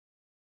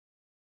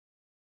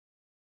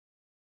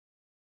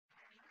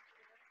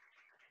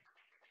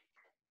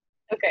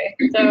Okay,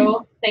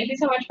 so thank you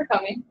so much for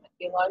coming. I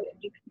see a lot of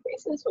MVP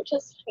faces, which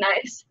is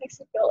nice. Makes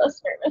me feel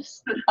less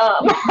nervous.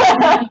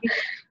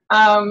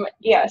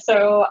 Yeah,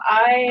 so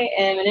I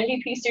am an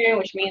MVP student,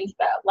 which means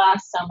that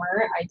last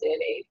summer I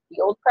did a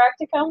field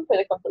practicum for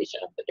the completion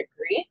of the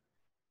degree.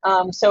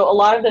 So a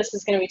lot of this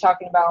is going to be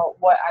talking about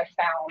what I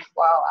found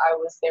while I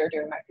was there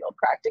doing my field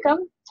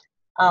practicum.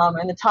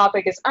 And the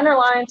topic is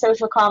underlying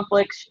social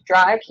conflicts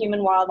drive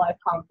human-wildlife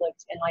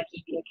conflicts in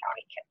Laikipia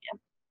County, Kenya.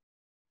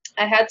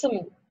 I had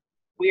some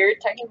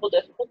weird technical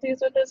difficulties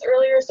with this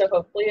earlier, so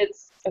hopefully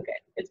it's okay,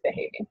 it's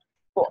behaving.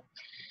 Cool.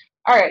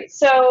 All right,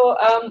 so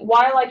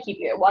why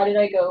Laikipia? Why did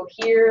I go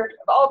here,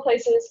 of all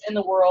places in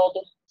the world,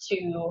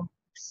 to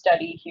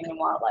study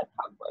human-wildlife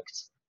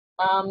conflict?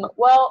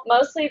 Well,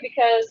 mostly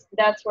because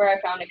that's where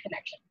I found a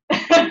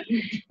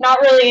connection.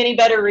 Not really any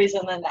better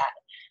reason than that.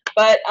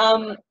 But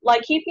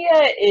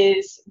Laikipia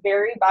is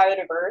very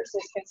biodiverse.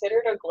 It's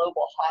considered a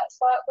global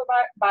hotspot for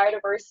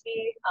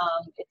biodiversity.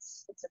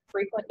 It's a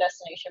frequent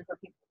destination for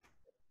people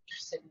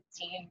interested in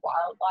seeing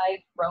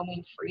wildlife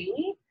roaming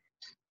freely.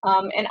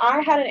 And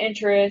I had an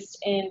interest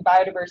in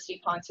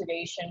biodiversity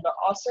conservation, but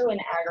also in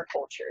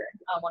agriculture.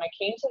 When I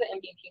came to the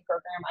MVP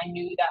program, I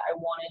knew that I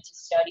wanted to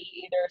study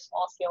either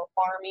small-scale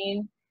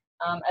farming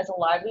as a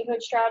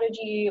livelihood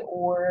strategy,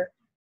 or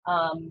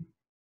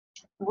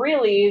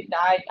really,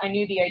 I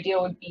knew the idea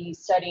would be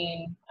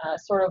studying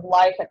sort of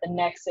life at the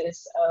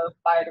nexus of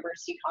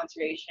biodiversity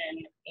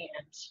conservation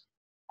and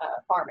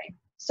farming.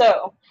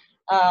 So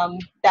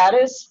that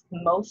is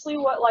mostly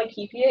what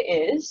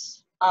Laikipia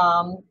is.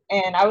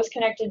 And I was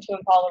connected to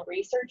Impala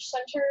Research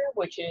Center,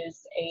 which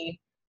is a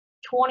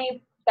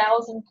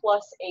 20,000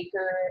 plus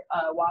acre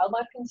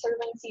wildlife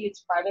conservancy.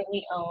 It's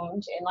privately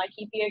owned in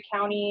Laikipia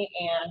County,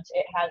 and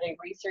it has a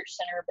research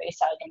center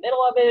based out of the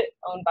middle of it,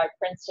 owned by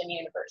Princeton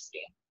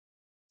University.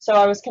 So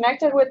I was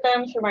connected with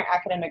them through my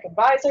academic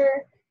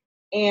advisor,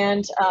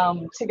 and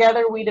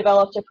together we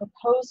developed a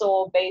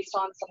proposal based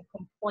on some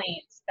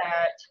complaints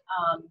that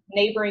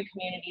neighboring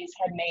communities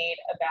had made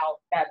about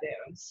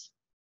baboons.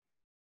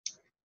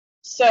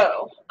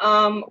 So,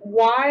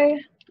 why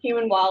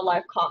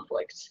human-wildlife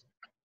conflict?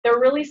 They're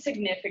really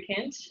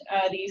significant,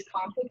 these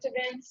conflict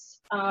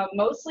events,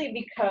 mostly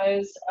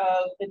because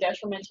of the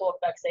detrimental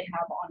effects they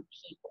have on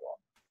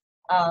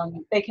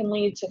people. They can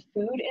lead to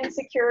food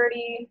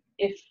insecurity.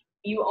 If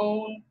you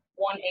own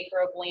 1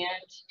 acre of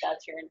land,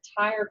 that's your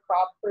entire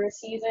crop for a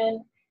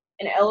season.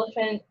 An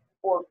elephant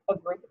or a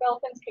group of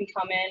elephants can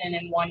come in and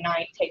in one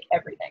night take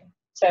everything.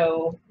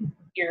 So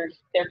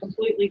they're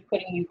completely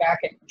putting you back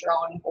at the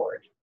drawing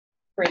board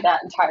for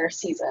that entire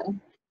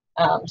season.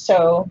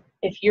 So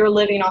if you're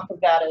living off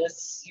of that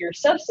as your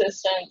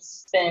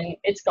subsistence, then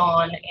it's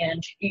gone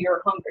and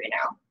you're hungry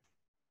now.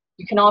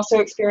 You can also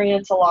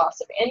experience a loss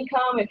of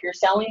income. If you're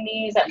selling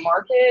these at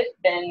market,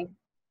 then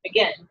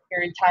again,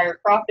 your entire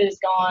crop is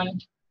gone.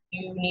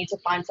 You need to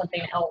find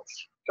something else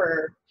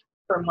for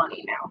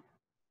money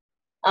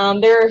now.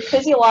 There are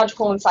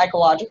physiological and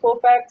psychological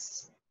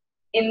effects.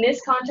 In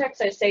this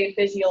context, I say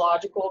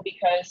physiological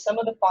because some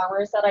of the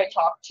farmers that I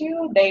talked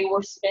to, they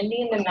were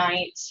spending the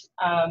night,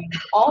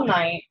 all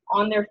night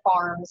on their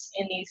farms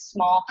in these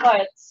small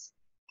huts,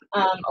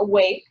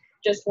 awake,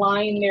 just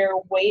lying there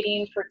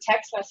waiting for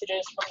text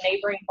messages from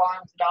neighboring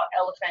farms about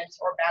elephants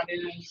or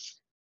baboons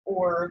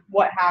or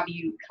what have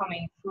you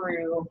coming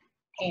through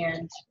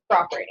and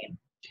cooperating.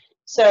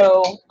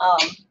 So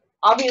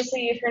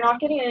obviously, if you're not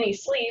getting any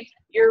sleep,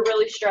 you're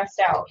really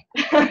stressed out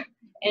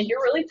and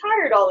you're really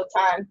tired all the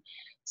time.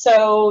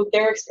 So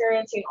they're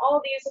experiencing all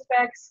of these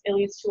effects. It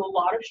leads to a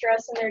lot of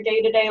stress in their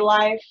day-to-day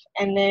life.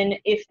 And then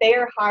if they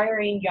are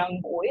hiring young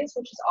boys,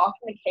 which is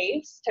often the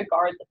case, to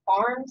guard the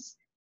farms,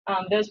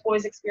 those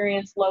boys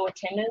experience low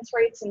attendance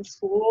rates in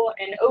school.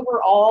 And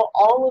overall,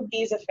 all of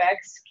these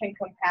effects can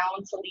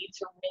compound to lead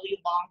to really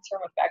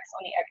long-term effects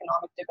on the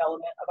economic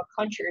development of a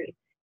country,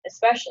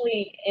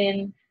 especially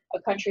in a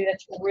country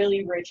that's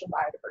really rich in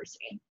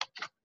biodiversity.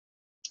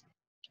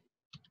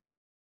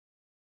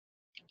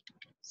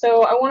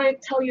 So I want to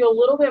tell you a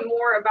little bit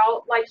more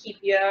about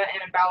Laikipia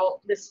and about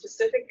the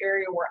specific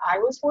area where I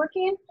was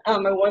working. I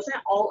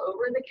wasn't all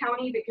over the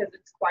county because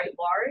it's quite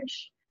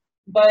large,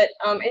 but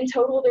in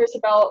total there's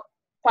about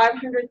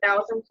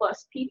 500,000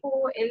 plus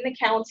people in the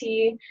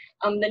county.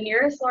 The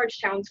nearest large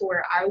town to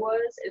where I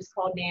was is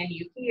called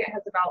Nanyuki. It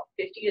has about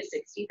 50 to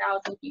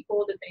 60,000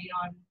 people depending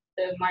on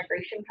the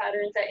migration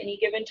patterns at any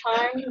given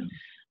time.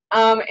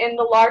 And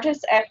the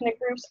largest ethnic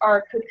groups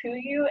are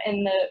Kikuyu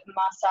and the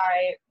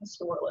Maasai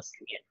pastoralist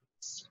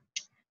communities.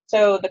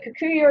 So the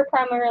Kikuyu are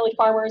primarily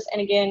farmers,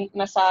 and again,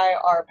 Maasai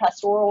are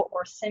pastoral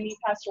or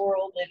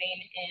semi-pastoral,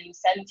 living in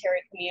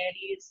sedentary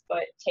communities,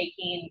 but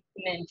taking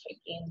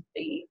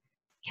the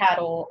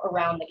cattle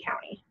around the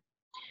county.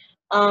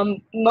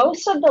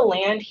 Most of the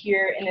land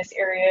here in this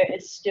area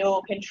is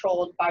still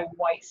controlled by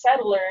white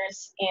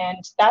settlers,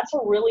 and that's a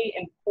really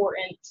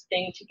important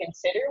thing to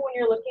consider when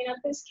you're looking at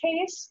this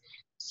case.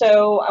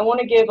 So I want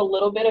to give a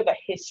little bit of a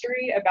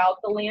history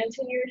about the land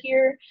tenure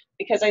here,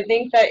 because I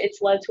think that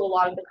it's led to a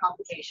lot of the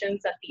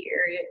complications that the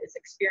area is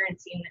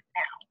experiencing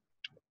now.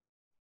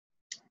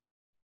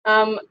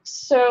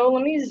 So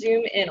let me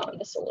zoom in on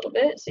this a little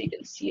bit so you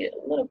can see it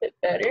a little bit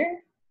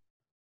better.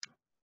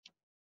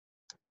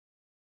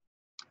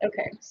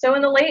 Okay, so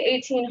in the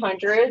late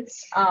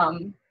 1800s,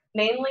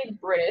 mainly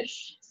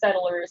British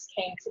settlers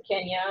came to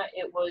Kenya.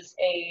 It was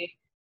a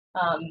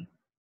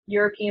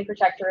European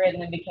protectorate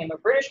and then became a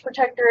British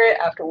protectorate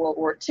after World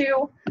War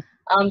II.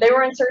 They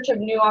were in search of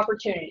new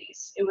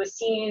opportunities. It was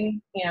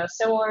seen,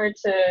 similar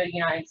to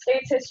United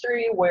States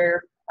history,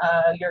 where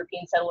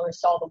European settlers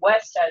saw the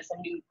West as a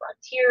new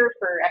frontier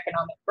for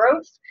economic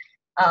growth.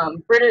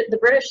 The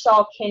British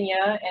saw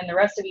Kenya and the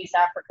rest of East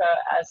Africa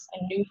as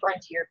a new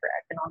frontier for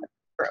economic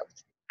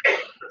growth.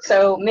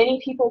 So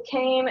many people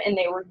came and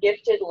they were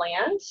gifted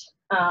land.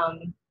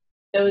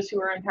 Those who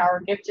were in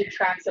power gifted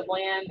tracts of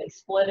land, they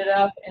split it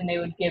up, and they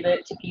would give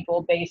it to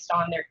people based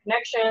on their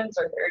connections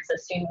or their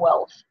existing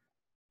wealth.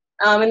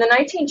 In the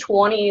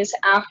 1920s,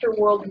 after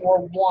World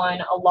War I,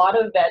 a lot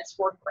of vets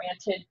were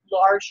granted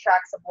large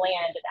tracts of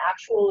land, and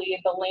actually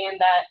the land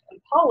that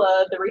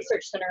Impala, the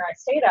research center I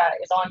stayed at,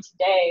 is on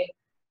today,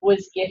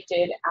 was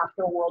gifted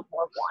after World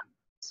War I.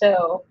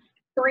 So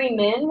 3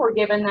 men were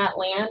given that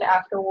land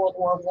after World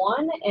War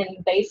I,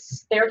 and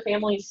their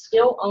families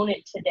still own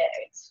it today.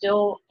 It's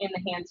still in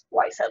the hands of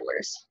white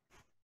settlers.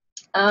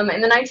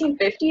 In the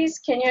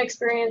 1950s, Kenya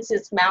experienced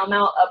its Mau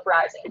Mau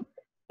uprising.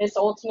 This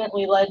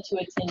ultimately led to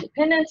its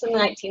independence in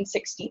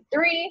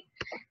 1963,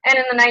 and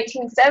in the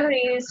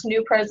 1970s,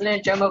 new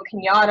President Jomo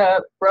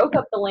Kenyatta broke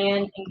up the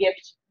land and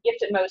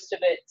gifted most of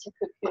it to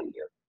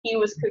Kikuyu. He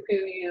was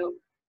Kikuyu,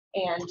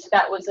 and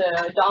that was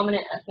a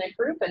dominant ethnic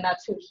group, and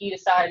that's who he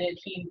decided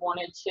he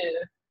wanted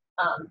to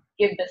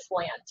give this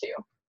land to.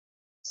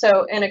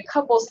 So in a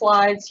couple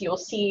slides, you'll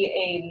see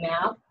a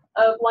map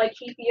of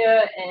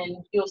Laikipia,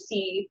 and you'll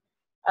see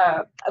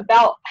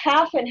about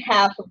half and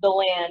half of the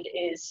land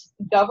is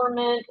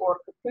government or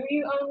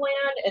Kikuyu-owned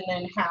land, and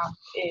then half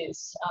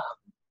is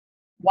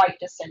white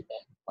descendant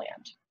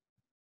land.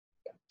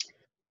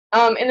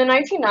 In the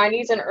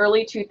 1990s and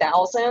early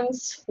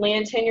 2000s,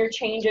 land tenure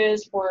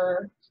changes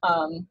were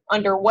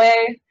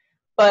underway,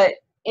 but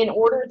in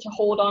order to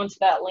hold on to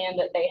that land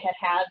that they had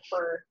had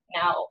for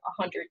now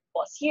 100+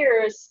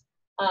 years,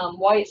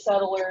 white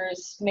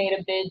settlers made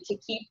a bid to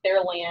keep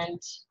their land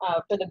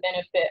for the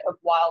benefit of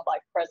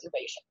wildlife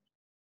preservation.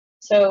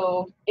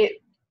 So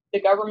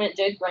the government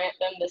did grant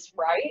them this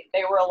right.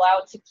 They were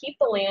allowed to keep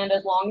the land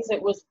as long as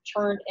it was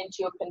turned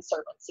into a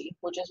conservancy,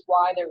 which is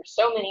why there are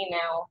so many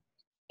now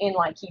in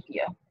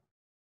Laikipia.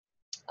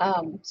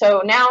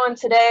 So now and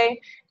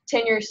today,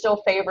 tenure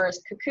still favors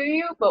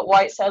Kikuyu, but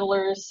white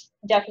settlers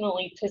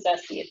definitely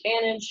possess the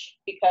advantage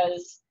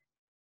because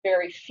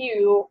very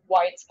few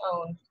whites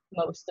own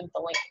most of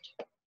the land.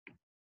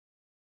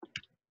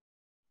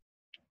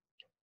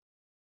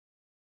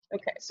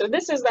 Okay, so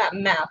this is that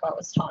map I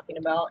was talking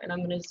about, and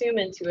I'm going to zoom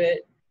into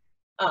it.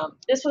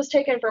 This was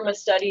taken from a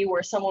study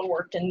where someone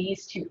worked in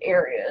these 2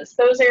 areas.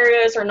 Those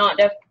areas are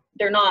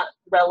they're not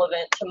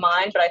relevant to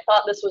mine, but I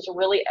thought this was a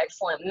really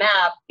excellent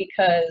map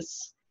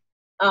because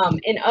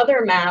in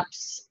other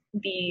maps,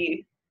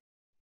 the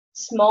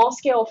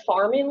small-scale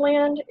farming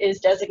land is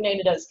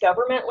designated as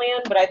government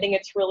land, but I think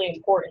it's really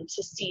important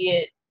to see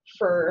it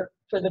for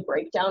the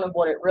breakdown of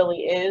what it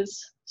really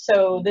is.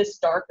 So this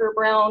darker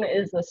brown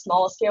is the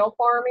small-scale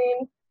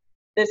farming.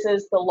 This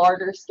is the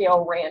larger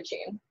scale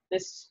ranching,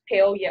 this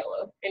pale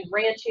yellow. And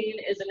ranching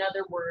is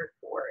another word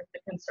for the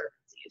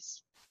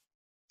conservancies.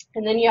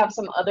 And then you have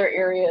some other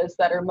areas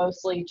that are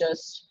mostly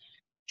just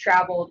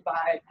traveled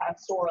by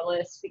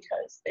pastoralists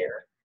because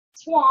they're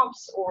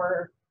swamps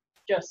or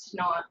they're just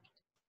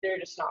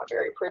not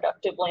very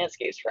productive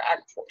landscapes for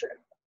agriculture.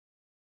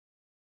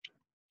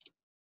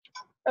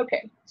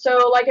 Okay,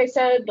 so like I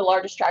said, the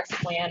largest tracts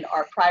of land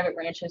are private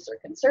ranches or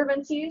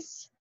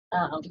conservancies.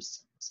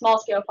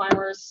 Small-scale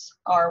farmers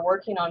are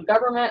working on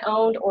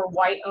government-owned or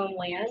white-owned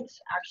land.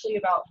 Actually,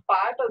 about 5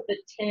 of the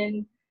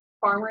 10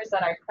 farmers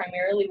that I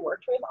primarily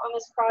worked with on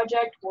this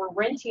project were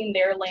renting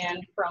their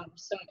land from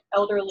some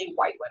elderly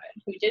white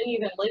women who didn't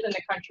even live in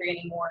the country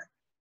anymore,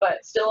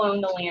 but still own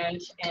the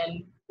land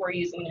and were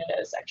using it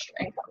as extra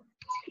income.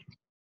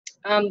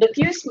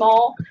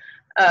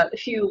 The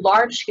few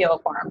large-scale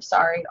farms,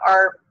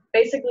 are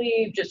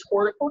basically just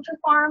horticulture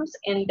farms,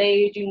 and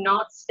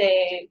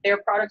their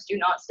products do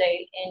not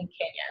stay in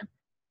Kenya.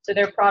 So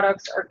their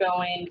products are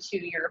going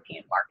to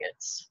European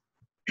markets.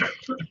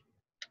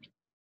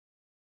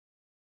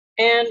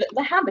 And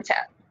the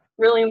habitat,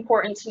 really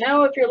important to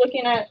know if you're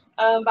looking at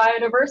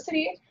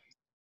biodiversity.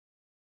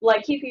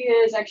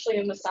 Laikipia is actually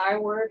a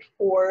Maasai word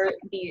for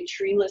the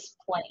treeless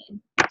plain.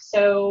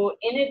 So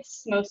in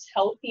its most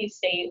healthy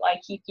state,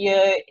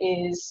 Laikipia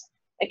is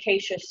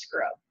acacia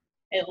scrub.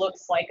 It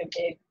looks like a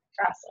big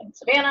grassland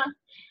savanna.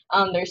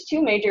 There's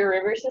 2 major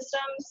river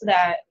systems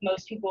that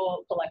most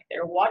people collect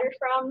their water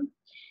from.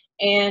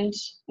 And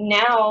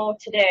now,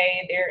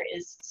 today, there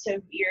is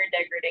severe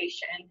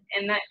degradation.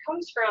 And that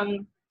comes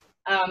from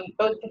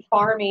both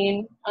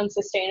the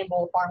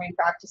unsustainable farming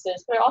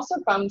practices, but it also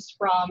comes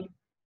from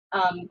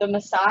the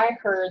Maasai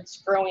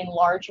herds growing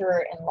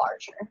larger and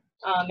larger.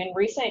 In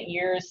recent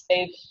years,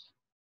 the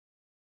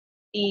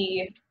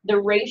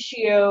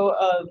ratio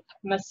of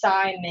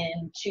Maasai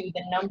men to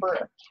the number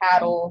of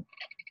cattle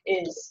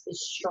is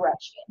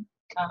stretching.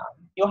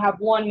 You'll have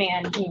one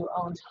man who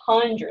owns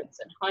hundreds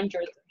and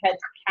hundreds of heads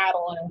of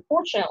cattle, and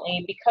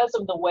unfortunately, because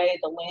of the way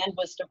the land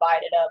was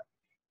divided up,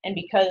 and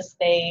because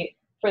they,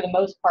 for the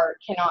most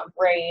part, cannot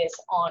graze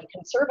on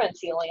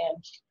conservancy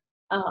land,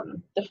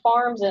 the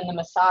farms in the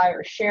Maasai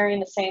are sharing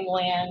the same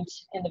land,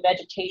 and the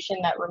vegetation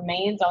that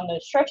remains on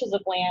those stretches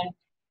of land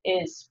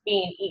is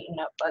being eaten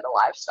up by the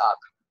livestock.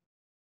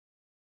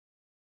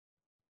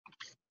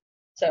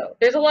 So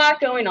there's a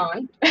lot going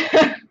on.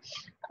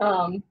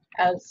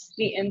 As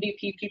the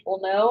MVP people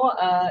know,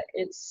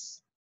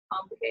 it's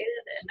complicated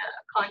and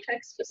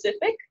context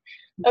specific.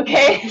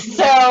 Okay,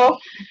 so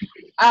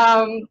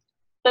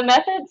the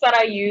methods that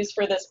I used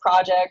for this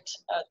project,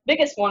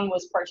 biggest one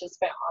was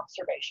participant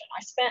observation.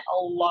 I spent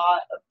a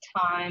lot of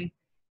time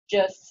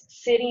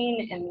just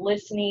sitting and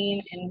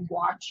listening and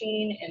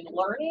watching and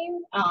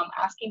learning,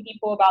 asking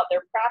people about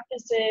their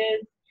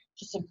practices,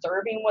 just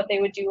observing what they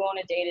would do on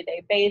a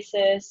day-to-day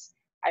basis.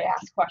 I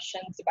asked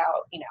questions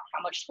about,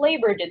 how much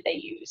labor did they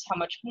use? How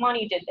much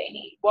money did they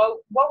need? What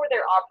were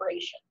their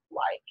operations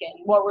like?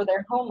 And what were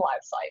their home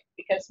lives like?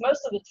 Because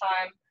most of the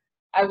time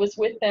I was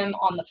with them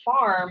on the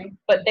farm,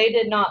 but they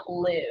did not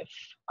live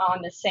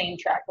on the same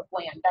tract of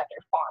land that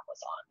their farm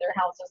was on. Their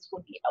houses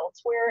would be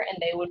elsewhere, and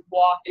they would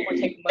walk or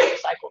take a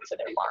motorcycle to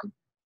their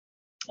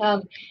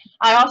farm.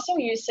 I also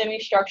used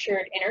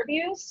semi-structured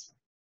interviews,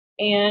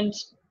 and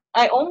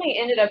I only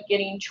ended up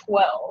getting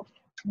 12,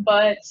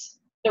 but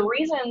the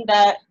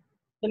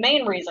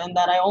main reason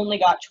that I only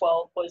got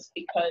 12 was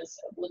because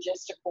of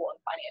logistical and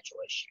financial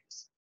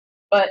issues.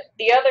 But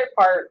the other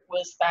part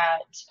was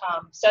that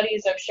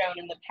studies have shown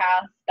in the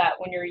past that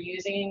when you're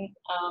using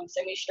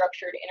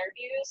semi-structured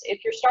interviews,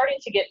 if you're starting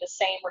to get the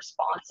same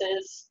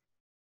responses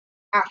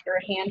after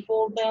a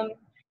handful of them,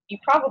 you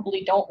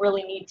probably don't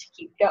really need to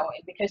keep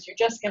going because you're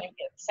just going to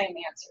get the same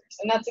answers.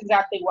 And that's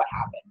exactly what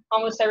happened.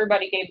 Almost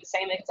everybody gave the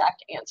same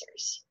exact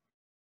answers.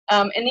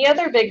 And the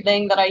other big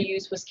thing that I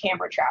used was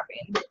camera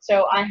trapping.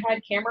 So I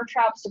had camera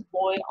traps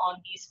deployed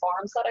on these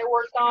farms that I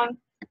worked on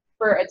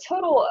for a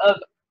total of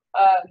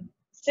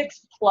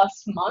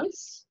 6+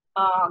 months.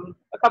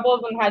 A couple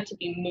of them had to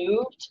be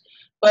moved,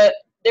 but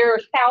there are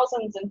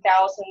thousands and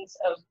thousands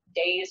of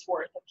days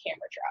worth of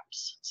camera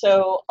traps.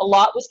 So a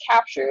lot was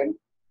captured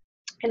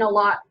and a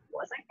lot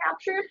wasn't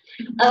captured,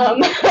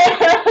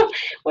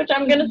 which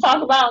I'm going to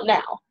talk about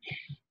now.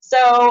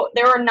 So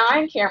there were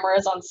 9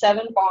 cameras on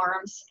 7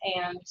 farms,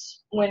 and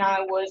when I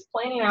was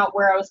planning out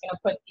where I was going to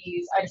put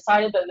these, I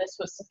decided that this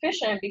was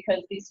sufficient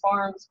because these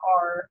farms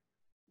are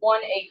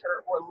 1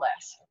 acre or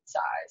less in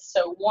size.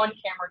 So 1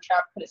 camera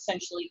trap could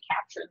essentially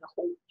capture the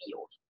whole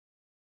field.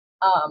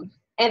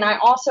 And I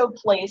also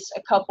placed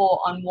a couple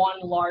on 1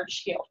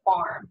 large-scale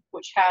farm,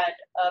 which had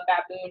a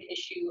baboon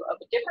issue of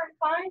a different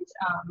kind.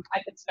 I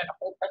could spend a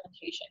whole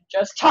presentation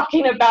just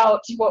talking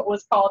about what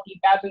was called the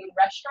baboon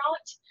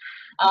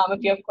restaurant.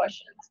 If you have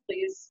questions,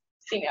 please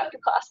see me after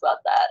class about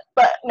that.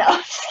 But no,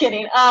 just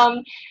kidding.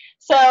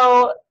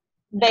 So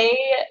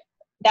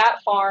that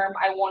farm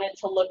I wanted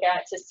to look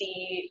at to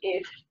see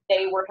if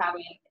they were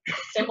having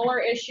similar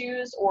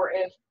issues or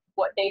if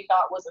what they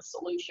thought was a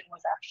solution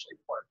was actually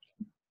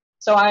working.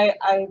 So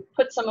I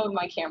put some of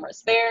my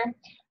cameras there.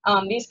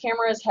 These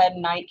cameras had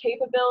night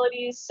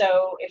capabilities,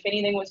 so if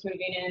anything was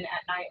moving in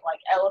at night,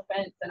 like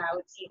elephants, then I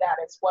would see that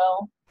as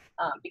well.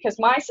 Because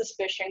my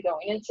suspicion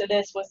going into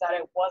this was that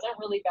it wasn't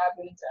really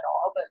baboons at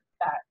all, but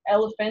that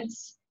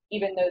elephants,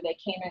 even though they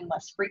came in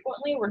less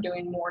frequently, were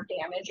doing more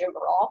damage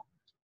overall.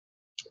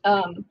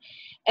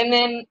 And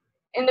then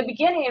in the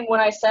beginning, when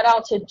I set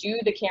out to do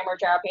the camera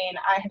trapping,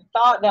 I had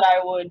thought that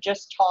I would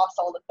just toss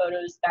all the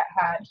photos that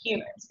had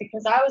humans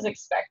because I was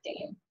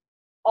expecting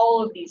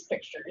all of these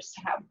pictures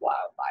to have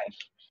wildlife.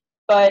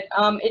 But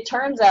it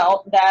turns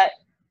out that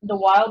the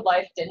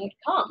wildlife didn't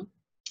come.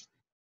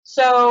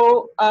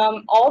 So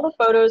all the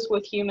photos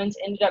with humans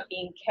ended up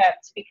being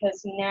kept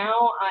because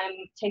now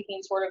I'm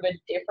taking sort of a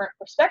different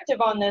perspective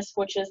on this,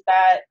 which is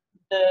that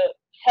the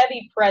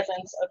heavy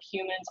presence of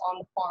humans on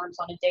the farms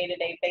on a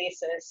day-to-day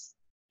basis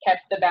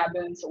kept the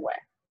baboons away.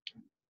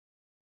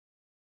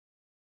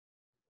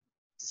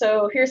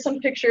 So here's some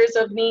pictures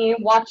of me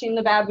watching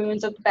the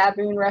baboons at the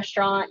baboon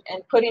restaurant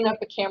and putting up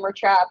a camera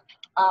trap.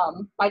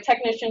 My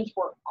technicians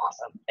were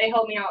awesome. They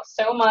helped me out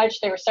so much.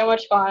 They were so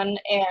much fun.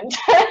 And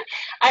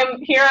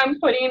I'm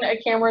putting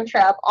a camera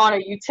trap on a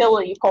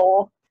utility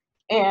pole.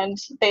 And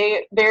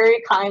they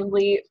very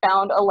kindly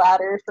found a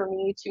ladder for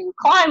me to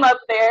climb up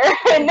there.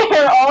 And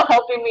they're all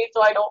helping me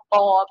so I don't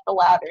fall off the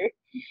ladder.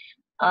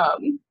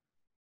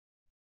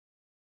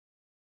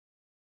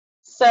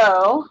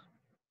 So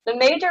the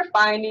major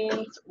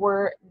findings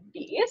were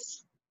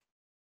these.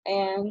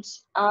 And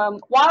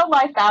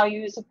wildlife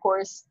values, of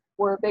course,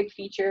 were a big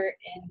feature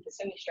in the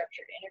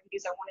semi-structured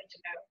interviews. I wanted to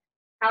know,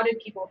 how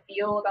did people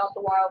feel about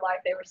the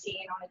wildlife they were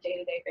seeing on a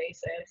day-to-day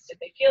basis? Did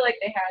they feel like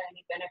they had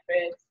any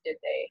benefits?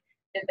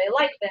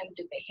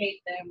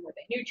 eradicate them? Were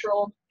they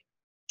neutral?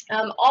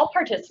 All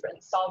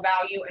participants saw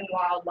value in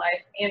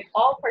wildlife, and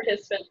all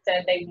participants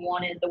said they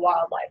wanted the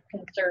wildlife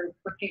conserved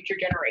for future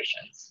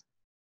generations.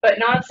 But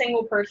not a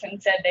single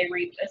person said they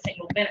reaped a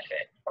single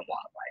benefit from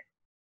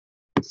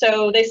wildlife.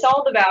 So they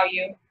saw the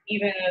value,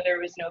 even though there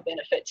was no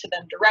benefit to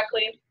them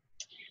directly.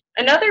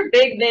 Another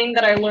big thing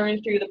that I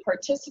learned through the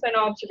participant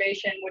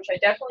observation, which I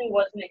definitely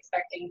wasn't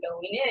expecting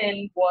going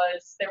in,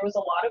 was there was a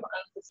lot of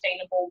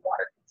unsustainable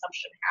water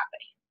consumption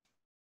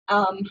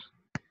happening.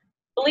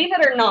 Believe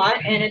it or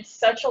not, and it's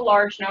such a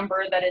large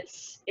number that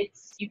it's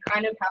you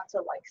kind of have to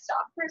like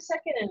stop for a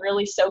second and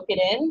really soak it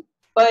in.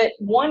 But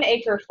 1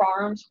 acre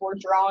farms were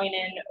drawing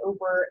in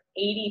over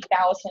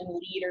 80,000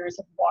 liters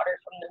of water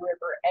from the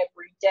river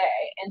every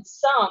day, and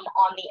some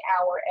on the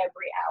hour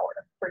every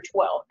hour for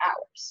 12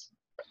 hours.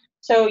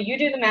 So you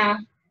do the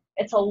math,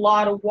 it's a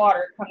lot of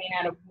water coming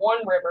out of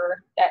one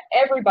river that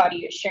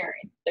everybody is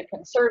sharing, the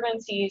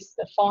conservancies,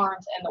 the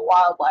farms, and the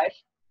wildlife.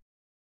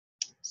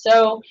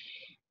 So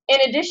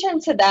in addition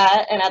to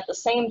that, and at the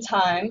same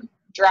time,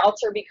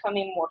 droughts are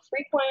becoming more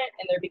frequent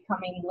and they're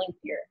becoming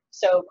lengthier.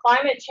 So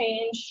climate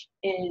change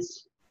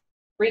is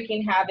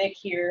wreaking havoc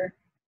here,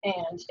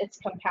 and it's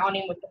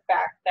compounding with the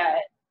fact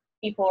that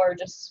people are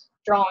just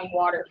drawing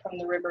water from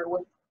the river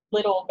with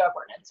little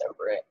governance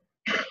over it.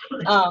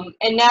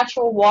 And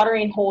natural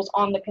watering holes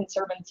on the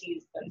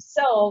conservancies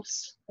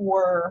themselves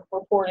were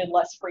reported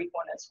less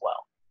frequent as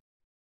well.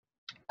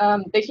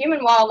 The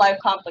human-wildlife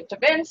conflict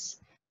events,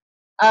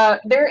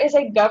 there is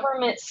a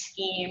government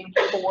scheme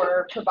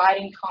for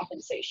providing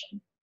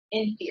compensation,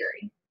 in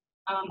theory.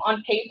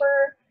 On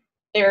paper,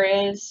 there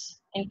is.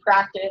 In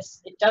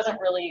practice, it doesn't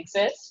really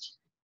exist.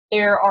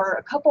 There are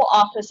a couple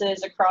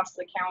offices across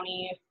the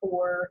county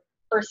for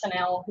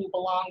personnel who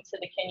belong to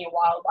the Kenya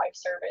Wildlife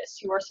Service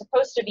who are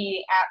supposed to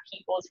be at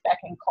people's beck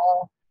and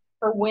call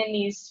for when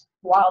these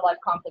wildlife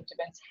conflict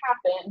events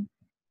happen.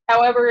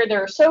 However,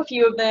 there are so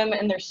few of them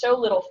and there's so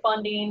little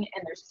funding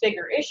and there's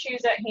bigger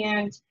issues at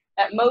hand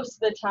that most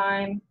of the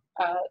time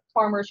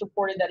farmers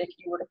reported that if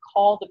you were to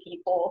call the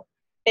people,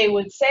 they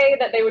would say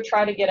that they would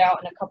try to get out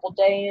in a couple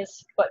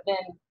days, but then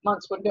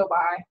months would go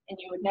by and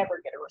you would never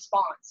get a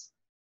response.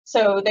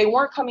 So they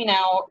weren't coming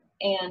out,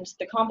 and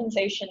the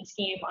compensation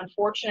scheme,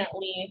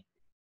 unfortunately,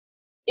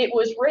 it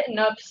was written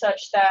up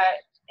such that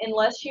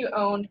unless you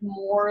owned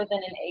more than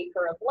an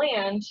acre of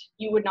land,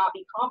 you would not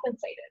be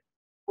compensated,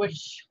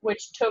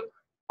 which took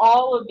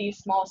all of these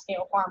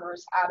small-scale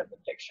farmers out of the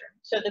picture.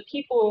 So the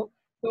people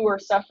who were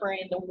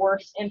suffering the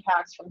worst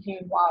impacts from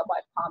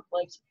human-wildlife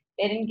conflict,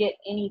 they didn't get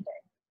anything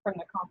from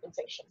the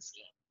compensation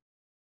scheme.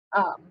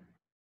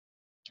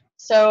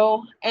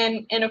 So,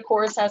 and of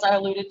course, as I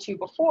alluded to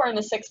before, in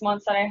the 6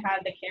 months that I had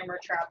the camera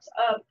traps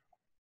up,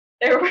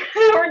 there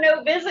were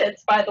no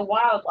visits by the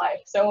wildlife.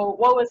 So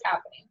what was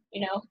happening?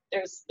 You know,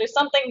 there's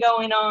something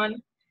going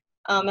on,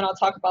 and I'll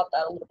talk about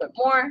that a little bit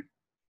more.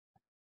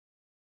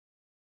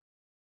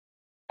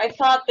 I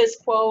thought this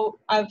quote,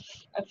 I've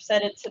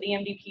said it to the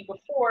MDP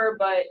before,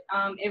 but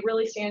it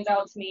really stands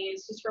out to me.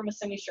 This was from a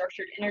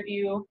semi-structured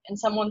interview, and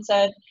someone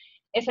said,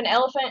 if an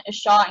elephant is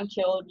shot and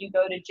killed, you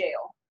go to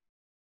jail.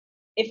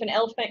 If an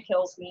elephant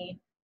kills me,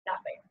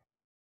 nothing.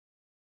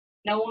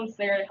 No one's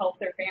there to help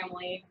their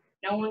family.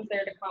 No one's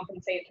there to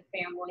compensate the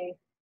family.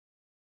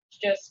 It's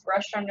just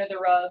brushed under the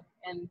rug,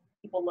 and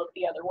people look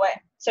the other way.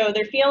 So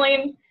they're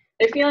feeling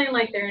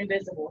like they're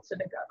invisible to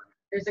the government.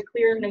 There's a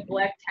clear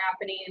neglect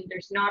happening.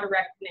 There's not a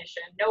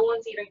recognition. No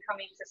one's even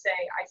coming to say,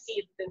 I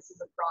see that this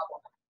is a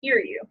problem. I hear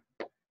you.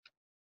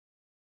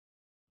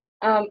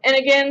 And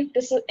again,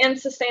 this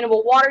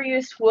unsustainable water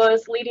use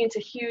was leading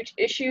to huge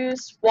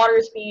issues. Water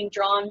is being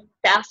drawn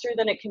faster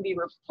than it can be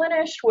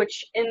replenished,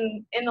 which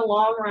in the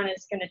long run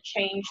is going to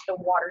change the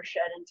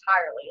watershed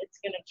entirely. It's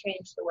going to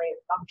change the way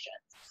it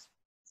functions.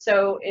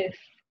 So if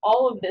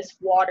all of this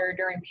water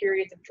during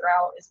periods of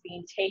drought is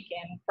being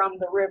taken from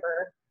the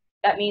river,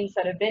 that means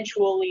that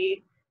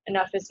eventually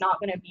enough is not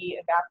going to be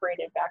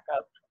evaporated back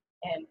up,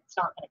 and it's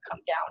not going to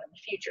come down in the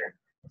future.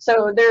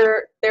 So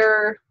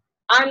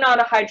I'm not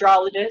a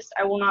hydrologist.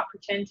 I will not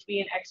pretend to be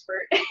an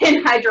expert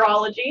in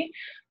hydrology,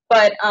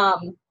 but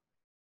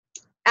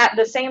at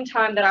the same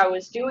time that I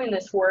was doing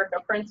this work,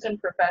 a Princeton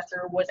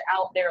professor was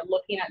out there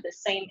looking at the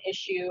same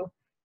issue,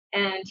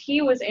 and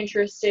he was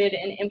interested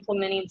in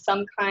implementing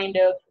some kind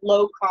of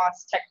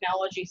low-cost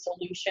technology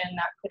solution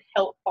that could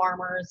help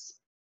farmers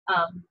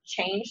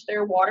change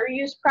their water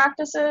use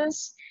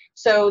practices.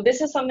 So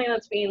this is something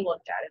that's being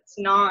looked at.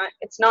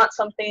 It's not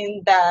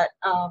something that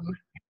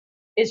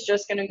is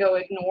just going to go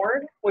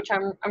ignored, which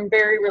I'm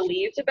very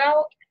relieved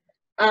about.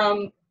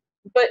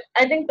 But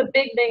I think the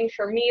big thing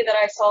for me that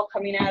I saw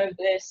coming out of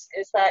this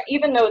is that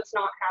even though it's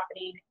not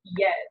happening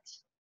yet,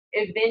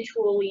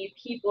 eventually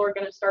people are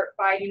going to start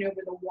fighting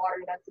over the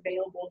water that's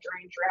available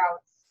during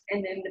droughts,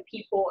 and then the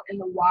people and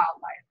the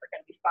wildlife are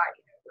going to be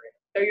fighting over it.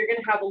 So you're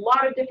going to have a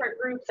lot of different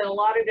groups and a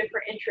lot of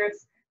different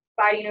interests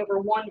fighting over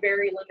one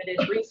very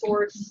limited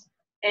resource.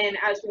 And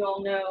as we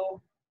all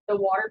know, the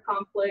water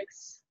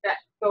conflicts that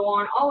go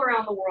on all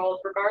around the world,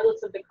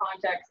 regardless of the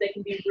context, they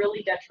can be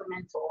really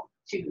detrimental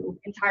to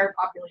entire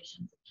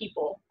populations of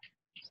people.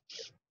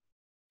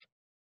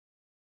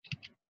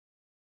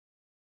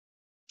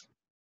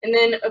 And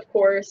then, of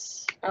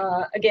course,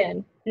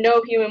 again,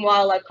 no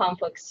human-wildlife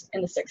conflicts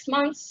in the 6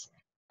 months,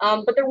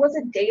 but there was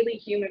a daily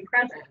human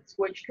presence,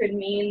 which could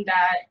mean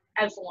that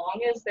as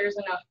long as there's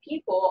enough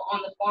people on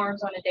the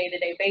farms on a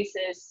day-to-day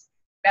basis,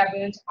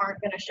 baboons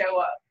aren't going to show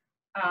up.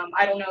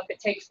 I don't know if it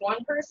takes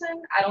one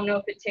person, I don't know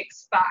if it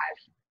takes 5,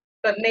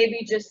 but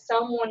maybe just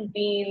someone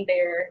being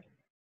there,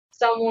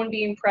 someone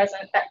being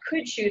present that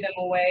could shoo them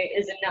away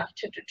is enough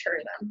to deter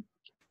them.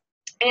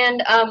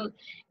 And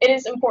it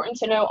is important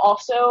to know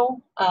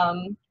also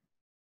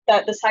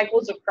that the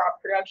cycles of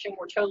crop production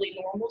were totally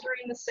normal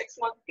during the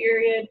 6-month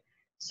period.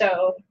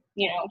 So,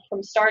 you know,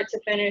 from start to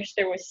finish,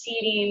 there was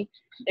seeding,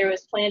 there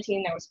was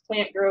planting, there was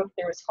plant growth,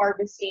 there was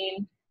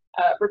harvesting,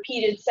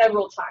 repeated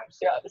several times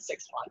throughout the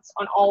 6 months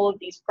on all of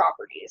these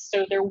properties.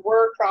 So there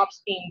were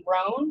crops being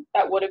grown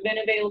that would have been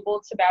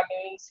available to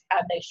baboons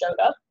had they showed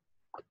up,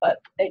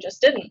 but they just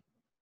didn't.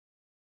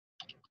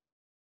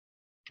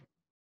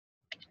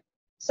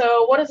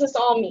 So what does this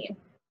all mean?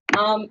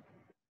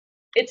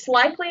 It's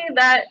likely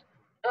that,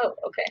 oh,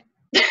 okay.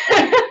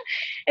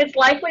 It's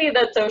likely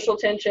that social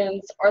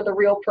tensions are the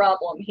real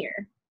problem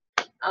here.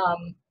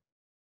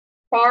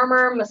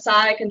 Farmer,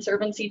 Maasai,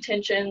 Conservancy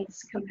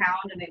tensions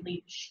compound and they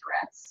lead to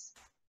stress.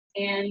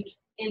 And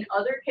in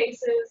other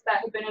cases that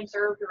have been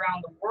observed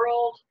around the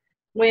world,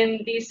 when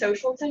these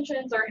social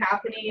tensions are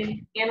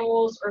happening,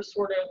 animals are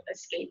sort of a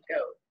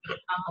scapegoat.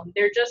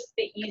 They're just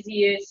the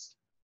easiest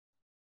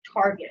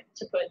target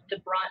to put the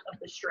brunt of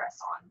the stress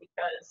on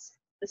because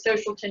the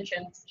social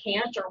tensions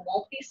can't or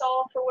won't be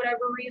solved for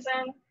whatever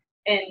reason,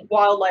 and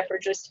wildlife are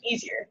just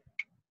easier.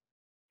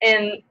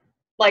 And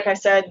like I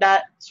said,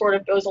 that sort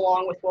of goes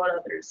along with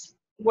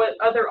what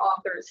other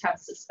authors have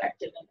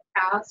suspected in the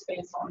past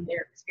based on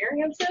their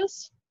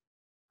experiences.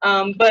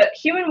 But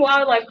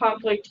human-wildlife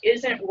conflict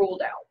isn't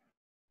ruled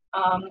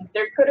out.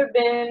 There could have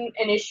been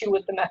an issue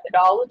with the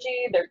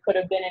methodology. There could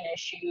have been an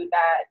issue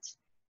that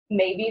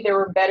maybe there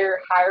were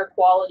better, higher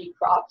quality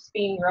crops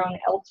being grown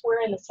elsewhere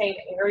in the same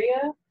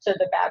area, so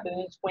the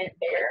baboons went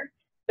there.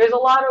 There's a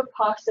lot of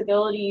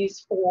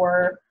possibilities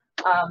for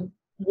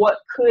what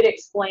could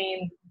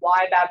explain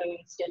why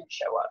baboons didn't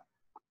show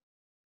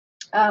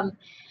up.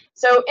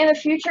 So in the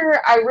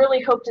future, I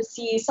really hope to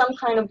see some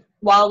kind of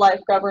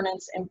wildlife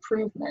governance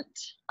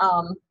improvement.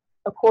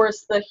 Of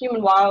course, the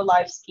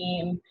human-wildlife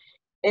scheme,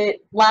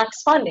 it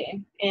lacks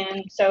funding,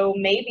 and so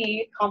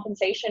maybe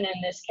compensation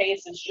in this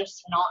case is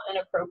just not an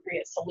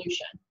appropriate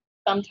solution.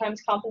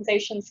 Sometimes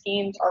compensation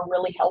schemes are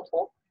really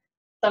helpful,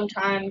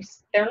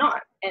 sometimes they're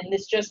not, and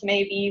this just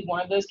may be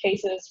one of those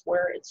cases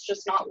where it's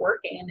just not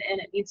working and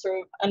it needs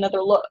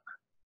another look.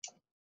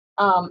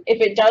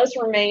 If it does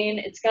remain,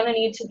 it's going to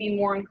need to be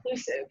more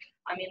inclusive.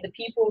 I mean, the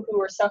people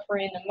who are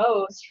suffering the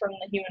most from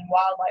the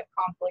human-wildlife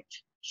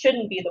conflict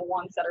shouldn't be the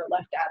ones that are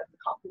left out of the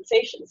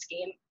compensation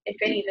scheme. If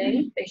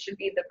anything, they should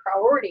be the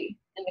priority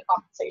in the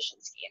compensation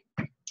scheme.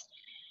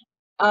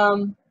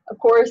 Of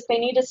course, they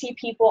need to see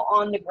people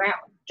on the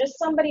ground. Just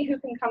somebody who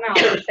can come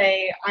out and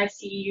say, I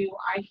see you,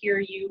 I hear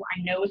you,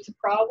 I know it's a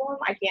problem.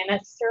 I can't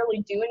necessarily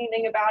do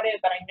anything about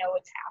it, but I know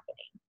it's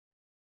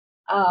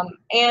happening.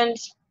 And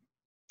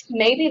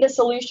maybe the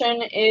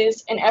solution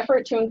is an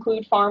effort to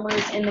include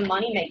farmers in the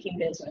money-making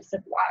business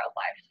of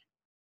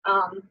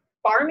wildlife.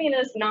 Farming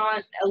is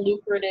not a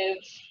lucrative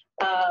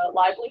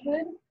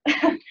livelihood.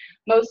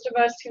 Most of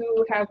us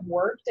who have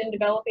worked in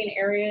developing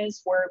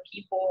areas where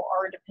people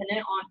are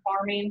dependent on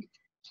farming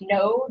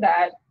know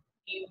that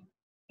you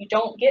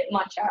don't get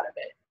much out of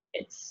it.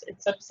 It's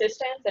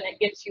subsistence and it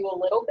gets you a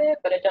little bit,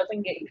 but it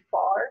doesn't get you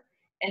far.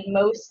 And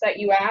most that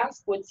you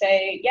ask would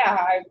say,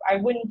 yeah, I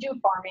wouldn't do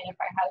farming if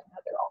I had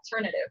another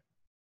alternative.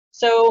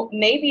 So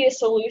maybe a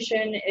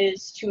solution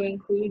is to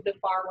include the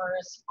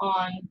farmers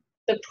on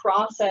the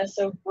process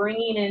of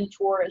bringing in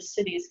tourists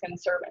to these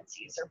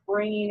conservancies or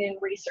bringing in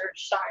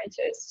research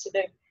scientists to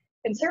the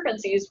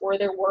conservancies where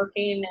they're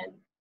working and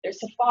they're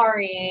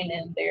safaring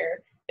and they're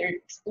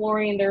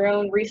exploring their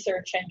own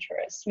research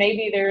interests.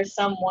 Maybe there's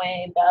some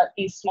way that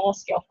these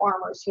small-scale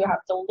farmers who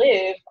have to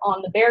live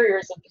on the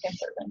barriers of the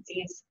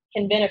conservancies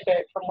can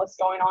benefit from what's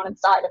going on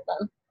inside of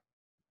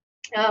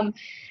them.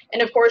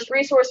 And of course,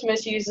 resource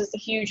misuse is a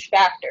huge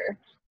factor.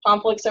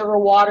 Conflicts over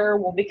water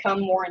will become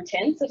more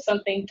intense if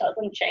something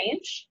doesn't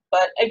change.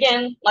 But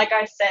again, like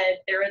I said,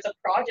 there is a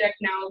project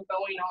now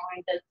going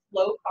on that's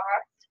low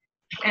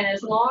cost. And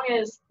as long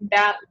as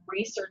that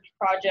research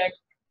project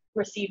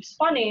receives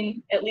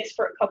funding, at least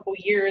for a couple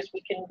years,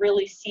 we can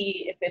really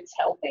see if it's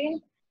helping.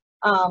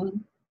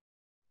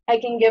 I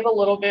can give a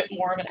little bit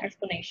more of an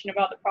explanation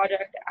about the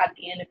project at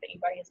the end if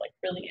anybody is like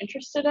really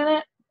interested in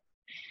it.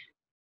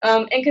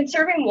 And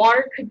conserving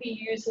water could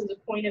be used as a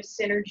point of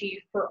synergy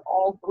for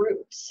all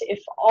groups.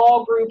 If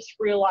all groups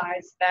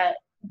realize that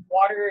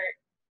water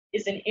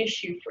is an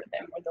issue for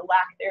them, or the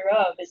lack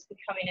thereof is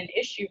becoming an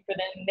issue for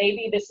them,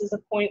 maybe this is a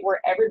point where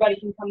everybody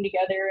can come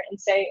together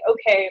and say,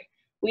 okay,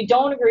 we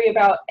don't agree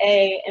about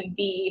A and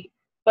B,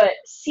 But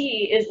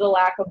C is the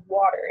lack of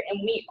water,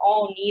 and we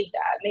all need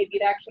that. Maybe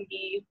that can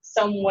be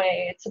some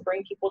way to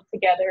bring people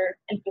together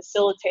and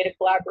facilitate a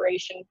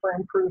collaboration for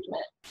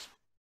improvement.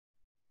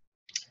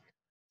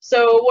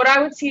 So what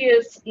I would see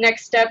as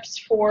next steps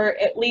for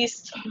at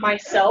least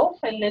myself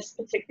in this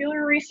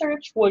particular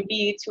research would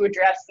be to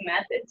address the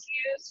methods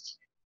used,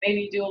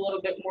 maybe do a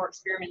little bit more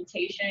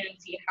experimentation,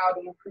 see how to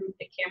improve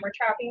the camera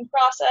trapping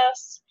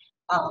process,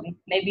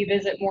 maybe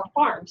visit more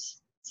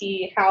farms,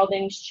 see how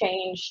things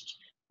changed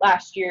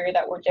last year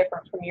that were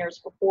different from years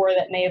before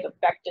that may have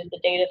affected the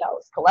data that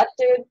was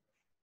collected.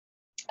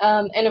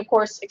 And of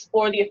course,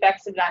 explore the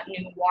effects of that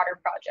new water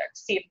project,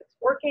 see if it's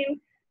working,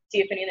 see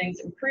if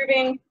anything's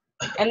improving,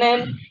 and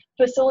then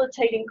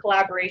facilitating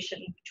collaboration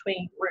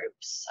between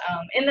groups.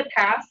 In the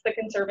past, the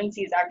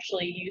Conservancies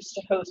actually used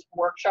to host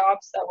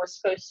workshops that were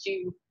supposed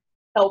to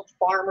help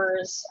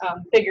farmers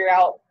figure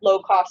out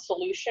low-cost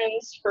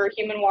solutions for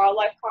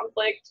human-wildlife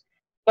conflict.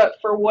 But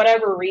for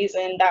whatever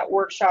reason, that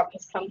workshop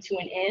has come to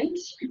an end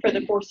for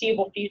the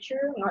foreseeable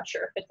future. I'm not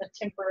sure if it's a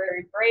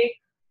temporary break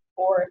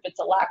or if it's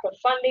a lack of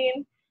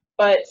funding,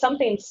 but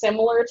something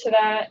similar to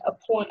that,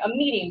 a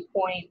meeting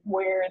point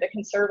where the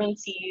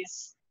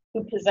Conservancies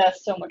who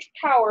possess so much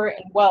power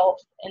and wealth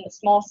in the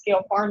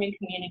small-scale farming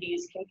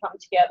communities can come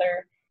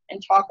together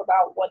and talk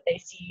about what they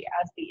see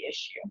as the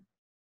issue.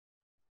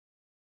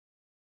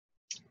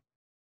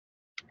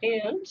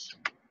 And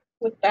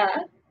with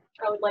that,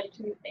 I would like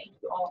to thank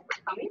you all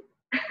for coming.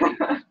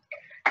 And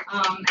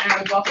I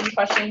would welcome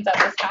questions at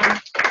this time.